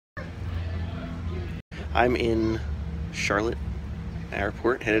I'm in Charlotte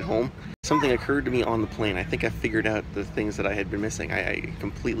Airport, headed home. Something occurred to me on the plane. I think I figured out the things that I had been missing. I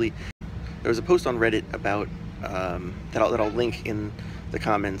completely... There was a post on Reddit about that I'll link in the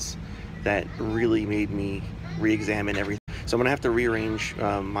comments that really made me re-examine everything. So I'm gonna have to rearrange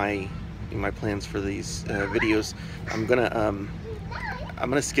my plans for these videos. I'm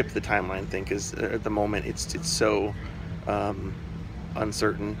gonna skip the timeline thing because at the moment it's so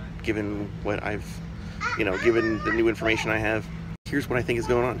uncertain given what given the new information I have. Here's what I think is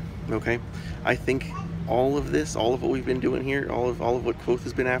going on. Okay, I think all of what we've been doing here, all of what Kvothe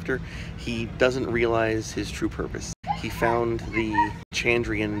has been after, he doesn't realize his true purpose. He found the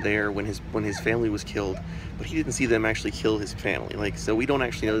Chandrian there when his family was killed, but he didn't see them actually kill his family. So we don't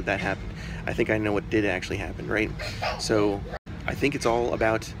actually know that happened. I think I know what did actually happen, right? So I think it's all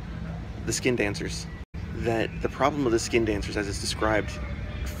about the skin dancers. That the problem of the skin dancers, as it's described,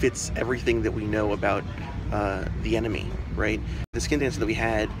 fits everything that we know about the enemy, right? The skin dancer that we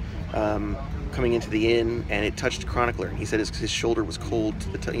had coming into the inn, and it touched Chronicler, and he said his shoulder was cold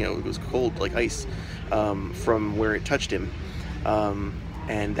to it was cold like ice from where it touched him,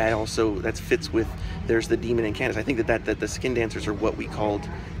 and that fits with there's the demon in Candace. I think that the skin dancers are what we called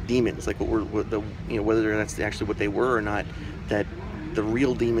demons, like whether that's actually what they were or not. That the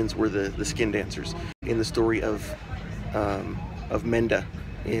real demons were the skin dancers. In the story of Menda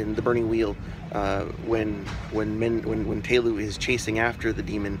in the Burning Wheel, when Tehlu is chasing after the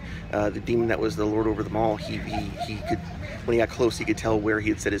demon that was the lord over them all, he could, when he got close, he could tell where he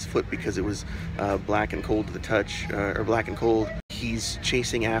had set his foot because it was black and cold to the touch, or black and cold. He's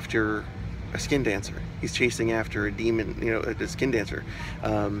chasing after a skin dancer. He's chasing after a demon, a skin dancer,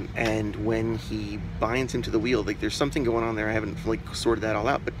 and when he binds him to the wheel, there's something going on there. I haven't sorted that all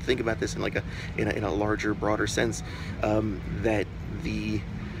out, but think about this in in a larger, broader sense, that the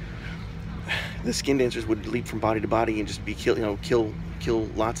skin dancers would leap from body to body and just kill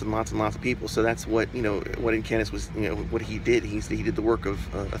lots and lots and lots of people. So that's what what Incanus was, what he did. He did the work of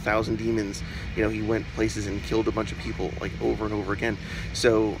 1,000 demons. He went places and killed a bunch of people over and over again.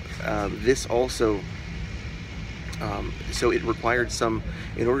 So this also, so it required some,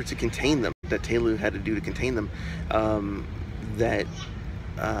 in order to contain them, that Tehlu had to do to contain them, that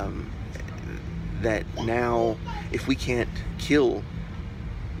now if we can't kill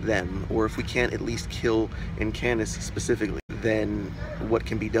them, or if we can't at least kill Incanus specifically, then what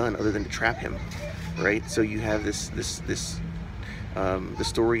can be done other than to trap him, right? So you have the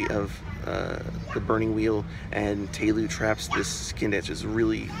story of the Burning Wheel, and Tehlu traps this skin dancer. It's a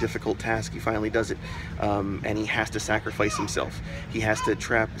really difficult task. He finally does it, and he has to sacrifice himself. He has to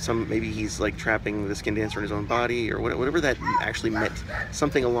trap maybe he's trapping the skin dancer in his own body, or whatever that actually meant,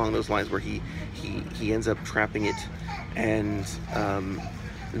 something along those lines, where he ends up trapping it, and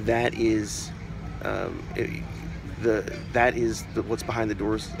that is what's behind the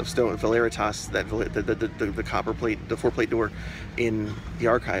doors of stone. Valeritas, the copper plate, the 4-plate door in the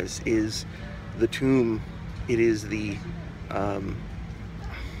archives, is the tomb. It is the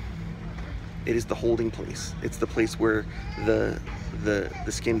holding place. It's the place where the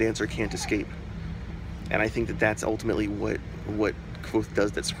skin dancer can't escape. And I think that that's ultimately what Kvothe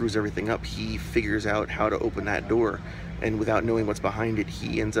does that screws everything up. He figures out how to open that door, and without knowing what's behind it,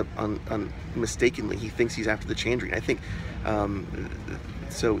 he ends up mistakenly, he thinks he's after the Chandrian. I think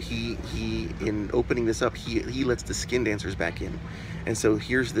so he in opening this up, he lets the skin dancers back in, and so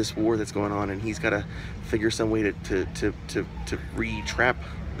here's this war that's going on, and he's got to figure some way to re-trap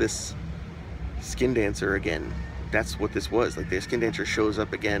this skin dancer again. That's what this was. The skin dancer shows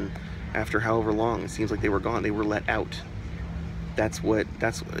up again after however long. It seems like they were gone. They were let out. In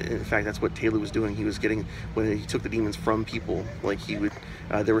fact, that's what Tehlu was doing. He was getting, when he took the demons from people,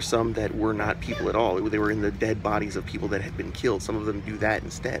 there were some that were not people at all. They were in the dead bodies of people that had been killed. Some of them do that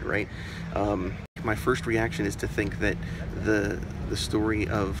instead, right? My first reaction is to think that the story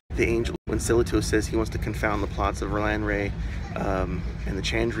of the angel, when Silitos says he wants to confound the plots of Verlanre and the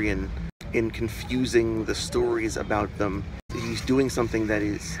Chandrian, in confusing the stories about them, he's doing something that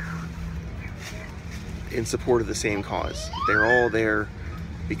is in support of the same cause. They're all there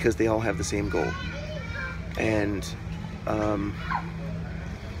because they all have the same goal, and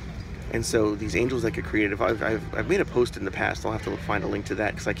so these angels that get created, I've made a post in the past. I'll have to find a link to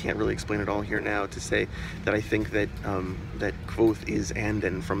that because I can't really explain it all here now, to say that I think that that Kvothe is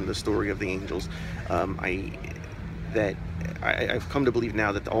Anden from the story of the angels. I've come to believe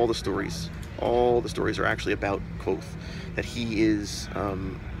now that all the stories are actually about Kvothe, that he is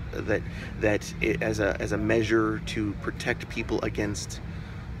as a measure to protect people against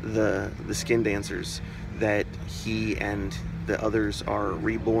the skin dancers, that he and the others are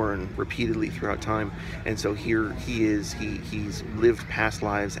reborn repeatedly throughout time, and so here he is. He's lived past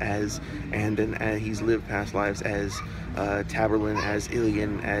lives as Andon, and he's lived past lives as Taborlin, as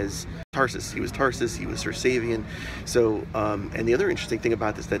Ilian, as Tarsus. He was Tarsus. He was Sir Savian. So, and the other interesting thing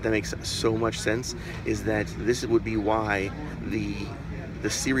about this that makes so much sense is that this would be why the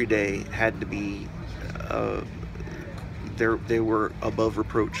Siridae had to be they were above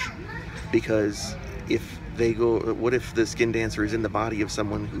reproach, because if they go, what if the skin dancer is in the body of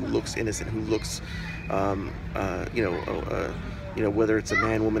someone who looks innocent, who looks, whether it's a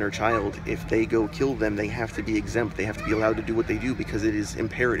man, woman, or child? If they go kill them, they have to be exempt. They have to be allowed to do what they do because it is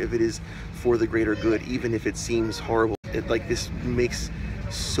imperative. It is for the greater good, even if it seems horrible. Like, this makes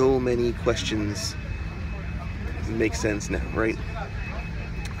so many questions make sense now, right?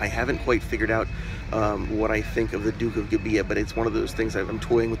 I haven't quite figured out what I think of the Duke of Gibeah, but it's one of those things I'm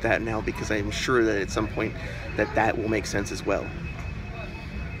toying with that now, because I'm sure that at some point that will make sense as well.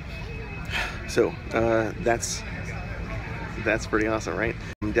 So that's pretty awesome, right?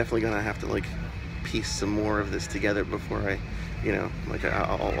 I'm definitely gonna have to like piece some more of this together before I,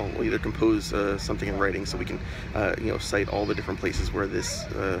 I'll either compose something in writing so we can, cite all the different places where this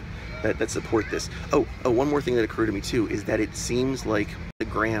that support this. Oh, one more thing that occurred to me too is that it seems like the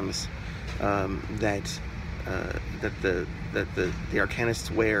grams that the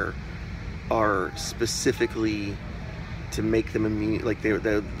Arcanists wear are specifically to make them immune. Like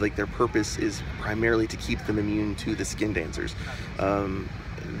their purpose is primarily to keep them immune to the skin dancers.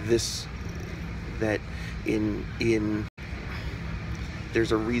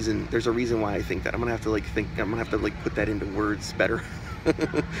 There's a reason why I think that. I'm gonna have to put that into words better. But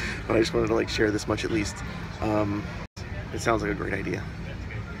I just wanted to share this much at least. It sounds like a great idea.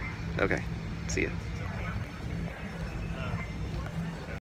 Okay, see ya.